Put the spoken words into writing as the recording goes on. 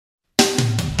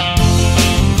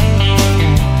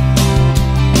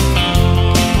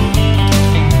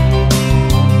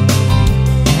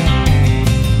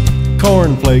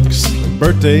snowflakes and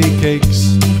birthday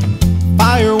cakes,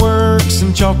 fireworks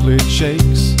and chocolate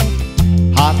shakes,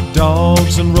 hot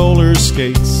dogs and roller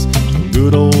skates, and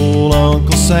good old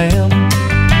Uncle Sam,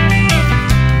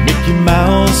 Mickey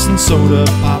Mouse and soda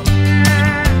pop,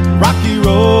 Rocky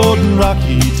Road and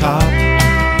Rocky Top,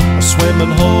 a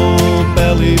swimming hole,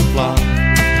 belly flop,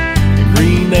 and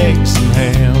green eggs and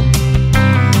ham.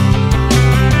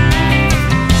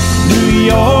 New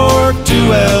York to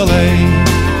LA,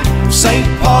 from St.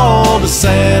 Paul to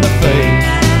Santa Fe,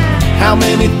 how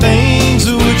many things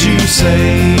would you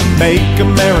say make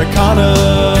Americana?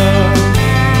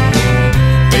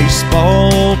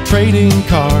 Baseball, trading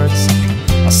cards,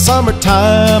 a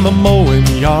summertime of mowing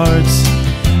yards,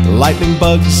 lightning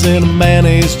bugs in a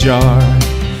mayonnaise jar,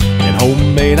 and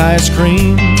homemade ice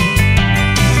cream,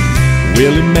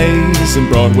 Willie Mays and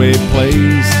Broadway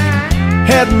plays,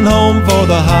 heading home for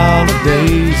the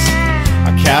holidays,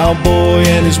 a cowboy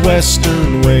and his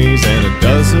western ways, and a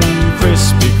dozen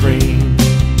Krispy Kremes.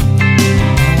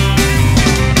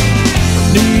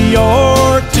 From New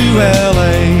York to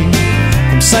LA,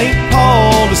 from St.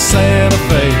 Paul to Santa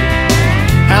Fe,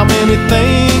 how many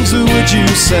things would you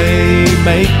say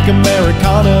make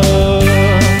Americana?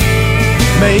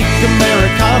 Make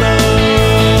Americana.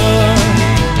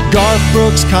 Garth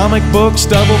Brooks, comic books,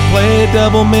 double play,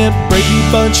 double mint, Brady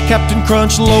Bunch, Captain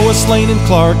Crunch, Lois Lane and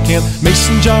Clark Kent,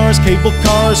 Mason jars, cable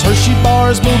cars, Hershey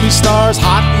bars, movie stars,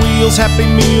 Hot Wheels, Happy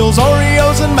Meals,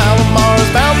 Oreos and Malamars,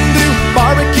 Mountain Dew,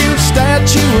 barbecue,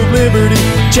 Statue of Liberty,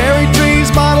 cherry trees,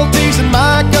 Model Ts, and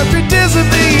My Country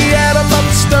Disney. Add 'em up,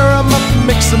 stir 'em up,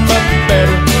 mix 'em up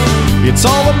better. It's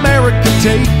all America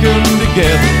taken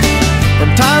together,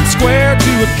 from Times Square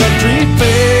to a country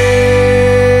fair.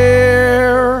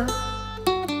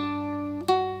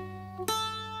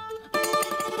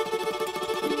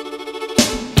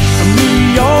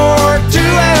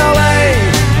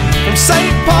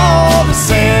 St. Paul to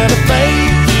Santa Fe,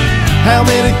 how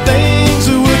many things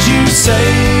would you say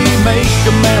make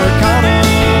Americana?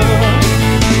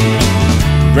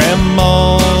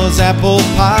 Grandma's apple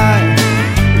pie,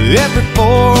 every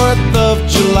 4th of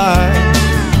July,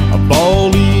 a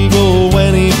bald eagle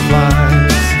when he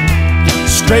flies,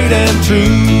 straight and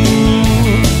true,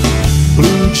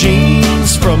 blue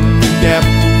jeans from the Gap,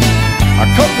 a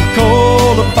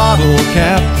Coca-Cola bottle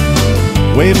cap,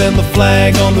 waving the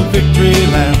flag on the victory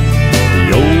lap,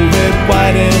 the old red,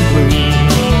 white, and blue.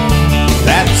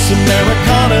 That's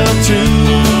Americana too.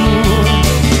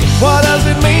 What does